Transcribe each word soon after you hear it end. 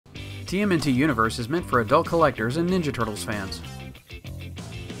TMNT Universe is meant for adult collectors and Ninja Turtles fans.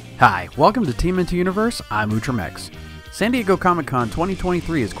 Hi, welcome to TMNT Universe, I'm Ultramex. San Diego Comic-Con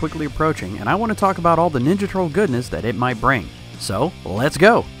 2023 is quickly approaching, and I want to talk about all the Ninja Turtle goodness that it might bring. So, let's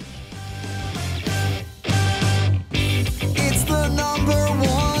go! It's the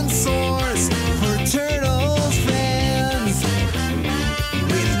 #1 source for Turtles fans,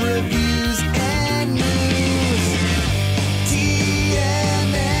 with reviews and news.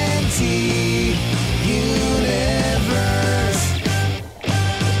 TMNT Universe.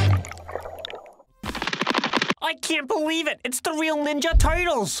 I can't believe it! It's the real Ninja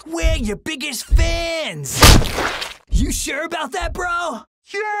Turtles! We're your biggest fans! You sure about that, bro?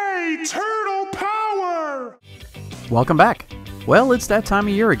 Yay! Turtle power! Welcome back! Well, it's that time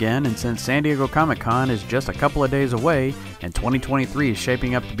of year again, and since San Diego Comic-Con is just a couple of days away, and 2023 is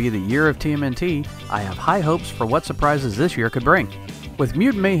shaping up to be the year of TMNT, I have high hopes for what surprises this year could bring. With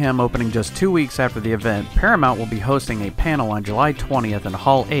Mutant Mayhem opening just 2 weeks after the event, Paramount will be hosting a panel on July 20th in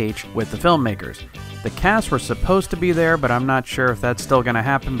Hall H with the filmmakers. The cast were supposed to be there, but I'm not sure if that's still going to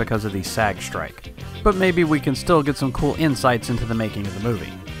happen because of the SAG strike. But maybe we can still get some cool insights into the making of the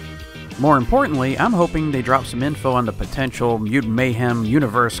movie. More importantly, I'm hoping they drop some info on the potential Mutant Mayhem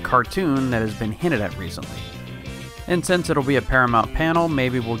Universe cartoon that has been hinted at recently. And since it'll be a Paramount panel,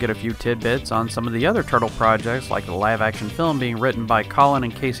 maybe we'll get a few tidbits on some of the other Turtle projects, like the live-action film being written by Colin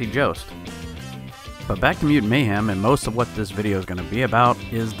and Casey Jost. But back to Mutant Mayhem, and most of what this video is going to be about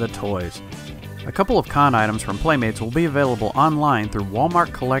is the toys. A couple of con items from Playmates will be available online through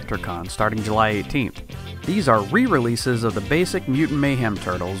Walmart Collector Con starting July 18th. These are re-releases of the basic Mutant Mayhem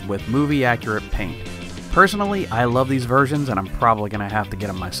Turtles with movie-accurate paint. Personally, I love these versions and I'm probably going to have to get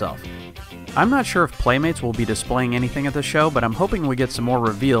them myself. I'm not sure if Playmates will be displaying anything at the show, but I'm hoping we get some more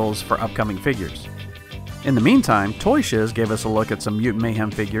reveals for upcoming figures. In the meantime, Toy Shiz gave us a look at some Mutant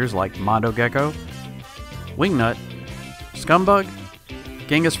Mayhem figures like Mondo Gecko, Wingnut, Scumbug,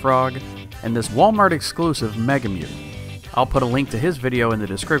 Genghis Frog, and this Walmart exclusive Mega Mutant. I'll put a link to his video in the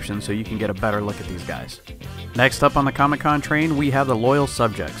description so you can get a better look at these guys. Next up on the Comic-Con train, we have the Loyal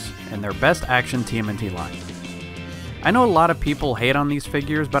Subjects and their Best Action TMNT line. I know a lot of people hate on these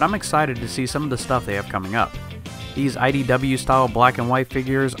figures, but I'm excited to see some of the stuff they have coming up. These IDW style black and white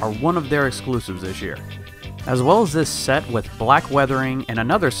figures are one of their exclusives this year, as well as this set with black weathering and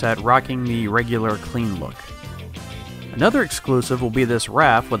another set rocking the regular clean look. Another exclusive will be this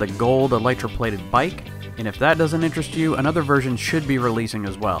Raph with a gold electroplated bike, and if that doesn't interest you, another version should be releasing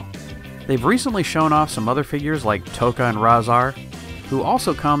as well. They've recently shown off some other figures like Toka and Razar, who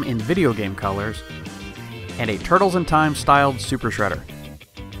also come in video game colors, and a Turtles in Time styled Super Shredder.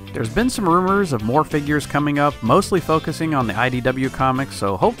 There's been some rumors of more figures coming up, mostly focusing on the IDW comics,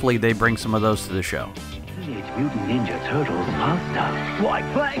 so hopefully they bring some of those to the show. Teenage Mutant Ninja Turtles pasta. Why,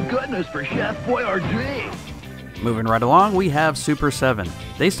 thank goodness for Chef Boyardee! Moving right along, we have Super 7.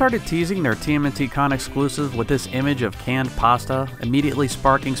 They started teasing their TMNT Con exclusive with this image of canned pasta, immediately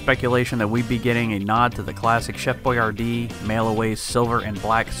sparking speculation that we'd be getting a nod to the classic Chef Boyardee mail-away silver and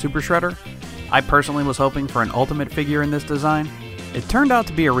black Super Shredder. I personally was hoping for an ultimate figure in this design. It turned out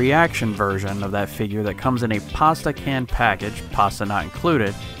to be a reaction version of that figure that comes in a pasta can package, pasta not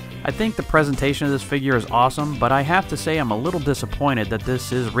included. I think the presentation of this figure is awesome, but I have to say I'm a little disappointed that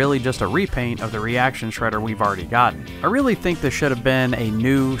this is really just a repaint of the reaction Shredder we've already gotten. I really think this should have been a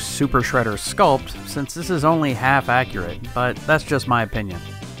new Super Shredder sculpt, since this is only half accurate, but that's just my opinion.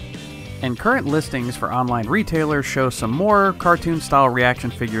 And current listings for online retailers show some more cartoon-style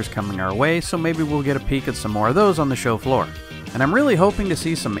reaction figures coming our way, so maybe we'll get a peek at some more of those on the show floor. And I'm really hoping to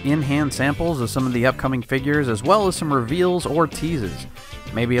see some in-hand samples of some of the upcoming figures, as well as some reveals or teases.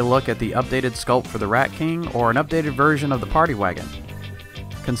 Maybe a look at the updated sculpt for the Rat King, or an updated version of the Party Wagon.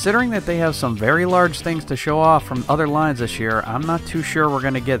 Considering that they have some very large things to show off from other lines this year, I'm not too sure we're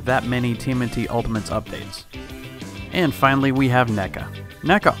going to get that many TMNT Ultimates updates. And finally, we have NECA.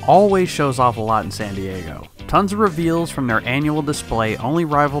 NECA always shows off a lot in San Diego. Tons of reveals from their annual display, only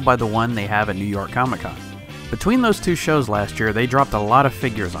rivaled by the one they have at New York Comic Con. Between those two shows last year, they dropped a lot of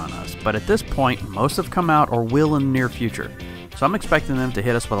figures on us, but at this point, most have come out or will in the near future. So I'm expecting them to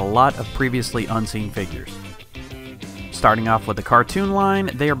hit us with a lot of previously unseen figures. Starting off with the cartoon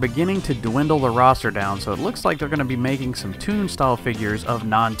line, they are beginning to dwindle the roster down, so it looks like they're going to be making some toon-style figures of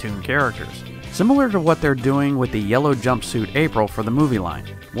non-toon characters. Similar to what they're doing with the yellow jumpsuit April for the movie line.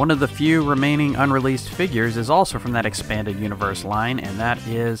 One of the few remaining unreleased figures is also from that expanded universe line, and that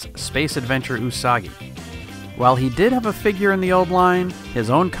is Space Adventure Usagi. While he did have a figure in the old line,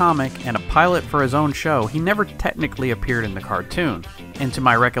 his own comic, and a pilot for his own show, he never technically appeared in the cartoon, and to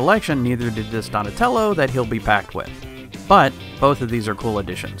my recollection neither did this Donatello that he'll be packed with. But both of these are cool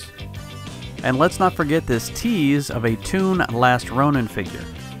additions. And let's not forget this tease of a Toon Last Ronin figure.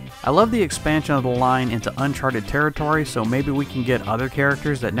 I love the expansion of the line into uncharted territory, so maybe we can get other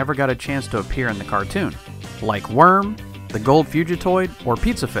characters that never got a chance to appear in the cartoon, like Worm, the Gold Fugitoid, or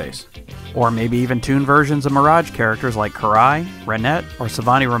Pizza Face. Or maybe even Toon versions of Mirage characters like Karai, Renette, or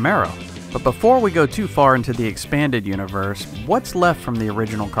Savani Romero. But before we go too far into the expanded universe, what's left from the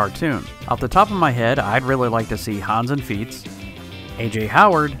original cartoon? Off the top of my head, I'd really like to see Hans and Feets, AJ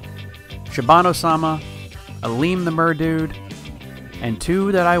Howard, Shibano-sama, Aleem the Merdude, and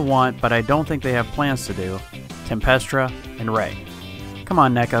two that I want but I don't think they have plans to do, Tempestra and Ray. Come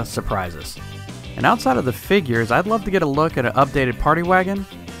on NECA, surprise us. And outside of the figures, I'd love to get a look at an updated party wagon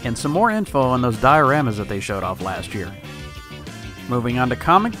and some more info on those dioramas that they showed off last year. Moving on to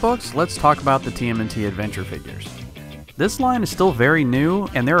comic books, let's talk about the TMNT adventure figures. This line is still very new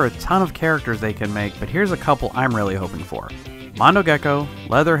and there are a ton of characters they can make, but here's a couple I'm really hoping for. Mondo Gecko,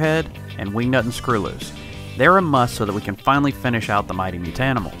 Leatherhead, and Wingnut and Screwloose. They're a must so that we can finally finish out the Mighty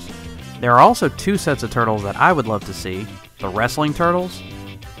Mutanimals. There are also two sets of turtles that I would love to see, the Wrestling Turtles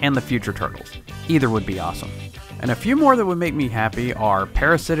and the Future Turtles. Either would be awesome. And a few more that would make me happy are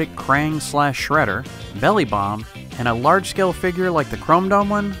Parasitic Krang/Shredder, Belly Bomb, and a large-scale figure like the Chrome Dome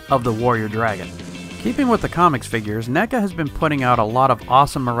one of the Warrior Dragon. Keeping with the comics figures, NECA has been putting out a lot of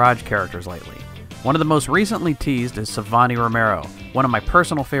awesome Mirage characters lately. One of the most recently teased is Savani Romero, one of my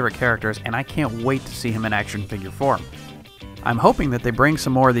personal favorite characters, and I can't wait to see him in action figure form. I'm hoping that they bring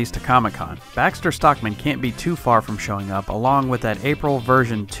some more of these to Comic-Con. Baxter Stockman can't be too far from showing up, along with that April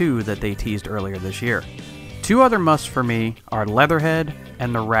version 2 that they teased earlier this year. Two other musts for me are Leatherhead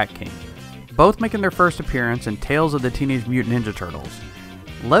and the Rat King, both making their first appearance in Tales of the Teenage Mutant Ninja Turtles.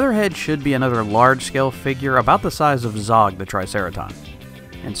 Leatherhead should be another large-scale figure about the size of Zog the Triceraton.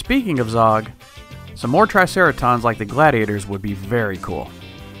 And speaking of Zog, some more Triceratons like the Gladiators would be very cool.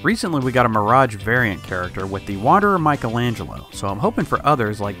 Recently we got a Mirage variant character with the Wanderer Michelangelo, so I'm hoping for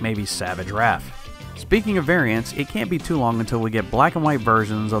others like maybe Savage Raph. Speaking of variants, it can't be too long until we get black and white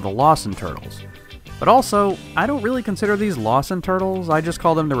versions of the Lawson Turtles. But also, I don't really consider these Lawson Turtles, I just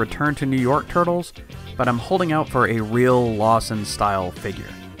call them the Return to New York Turtles, but I'm holding out for a real Lawson style figure.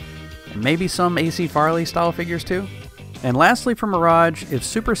 And maybe some AC Farley style figures too? And lastly for Mirage, if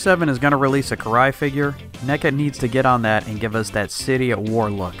Super 7 is going to release a Karai figure, NECA needs to get on that and give us that City at War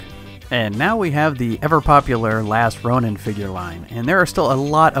look. And now we have the ever-popular Last Ronin figure line, and there are still a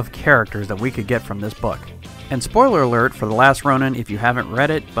lot of characters that we could get from this book. And spoiler alert for The Last Ronin if you haven't read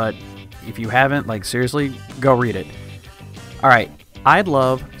it, but if you haven't, like seriously, go read it. Alright, I'd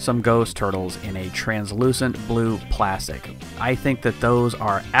love some Ghost Turtles in a translucent blue plastic. I think that those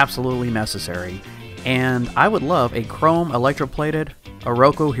are absolutely necessary. And I would love a chrome electroplated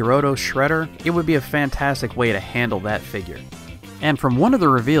Oroku Hiroto Shredder. It would be a fantastic way to handle that figure. And from one of the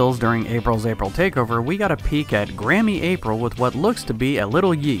reveals during April's April Takeover, we got a peek at Grammy April with what looks to be a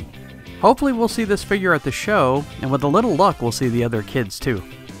little Yi. Hopefully we'll see this figure at the show, and with a little luck we'll see the other kids too.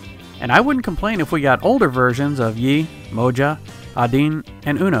 And I wouldn't complain if we got older versions of Yi, Moja, Adin,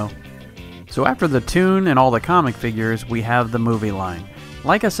 and Uno. So after the Toon and all the comic figures, we have the movie line.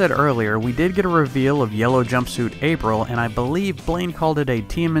 Like I said earlier, we did get a reveal of Yellow Jumpsuit April, and I believe Blaine called it a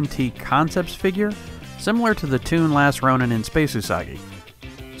TMNT Concepts figure, similar to the Toon Last Ronin in Space Usagi.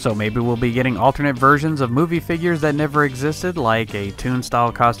 So maybe we'll be getting alternate versions of movie figures that never existed, like a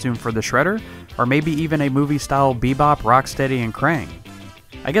Toon-style costume for the Shredder, or maybe even a movie-style Bebop, Rocksteady, and Krang.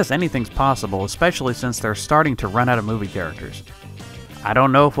 I guess anything's possible, especially since they're starting to run out of movie characters. I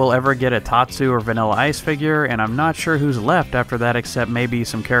don't know if we'll ever get a Tatsu or Vanilla Ice figure, and I'm not sure who's left after that except maybe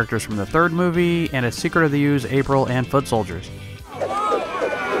some characters from the third movie, and a Secret of the Ooze, April, and Foot Soldiers.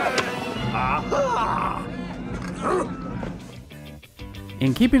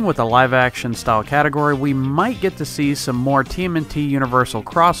 In keeping with the live-action style category, we might get to see some more TMNT Universal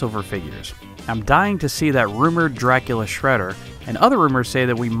crossover figures. I'm dying to see that rumored Dracula Shredder, and other rumors say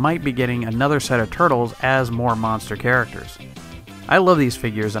that we might be getting another set of Turtles as more monster characters. I love these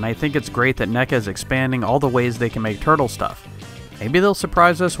figures, and I think it's great that NECA is expanding all the ways they can make Turtle stuff. Maybe they'll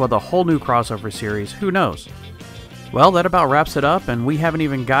surprise us with a whole new crossover series, who knows? Well, that about wraps it up, and we haven't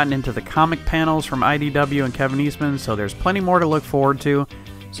even gotten into the comic panels from IDW and Kevin Eastman, so there's plenty more to look forward to.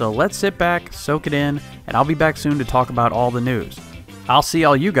 So let's sit back, soak it in, and I'll be back soon to talk about all the news. I'll see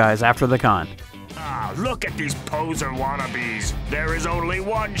all you guys after the con. Ah, look at these poser wannabes. There is only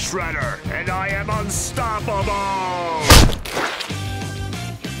one Shredder, and I am unstoppable!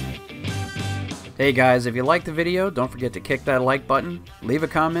 Hey guys, if you liked the video, don't forget to kick that like button, leave a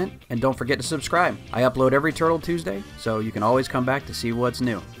comment, and don't forget to subscribe. I upload every Turtle Tuesday, so you can always come back to see what's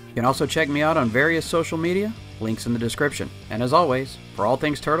new. You can also check me out on various social media. Links in the description. And as always, for all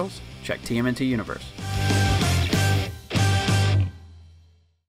things turtles, check TMNT Universe.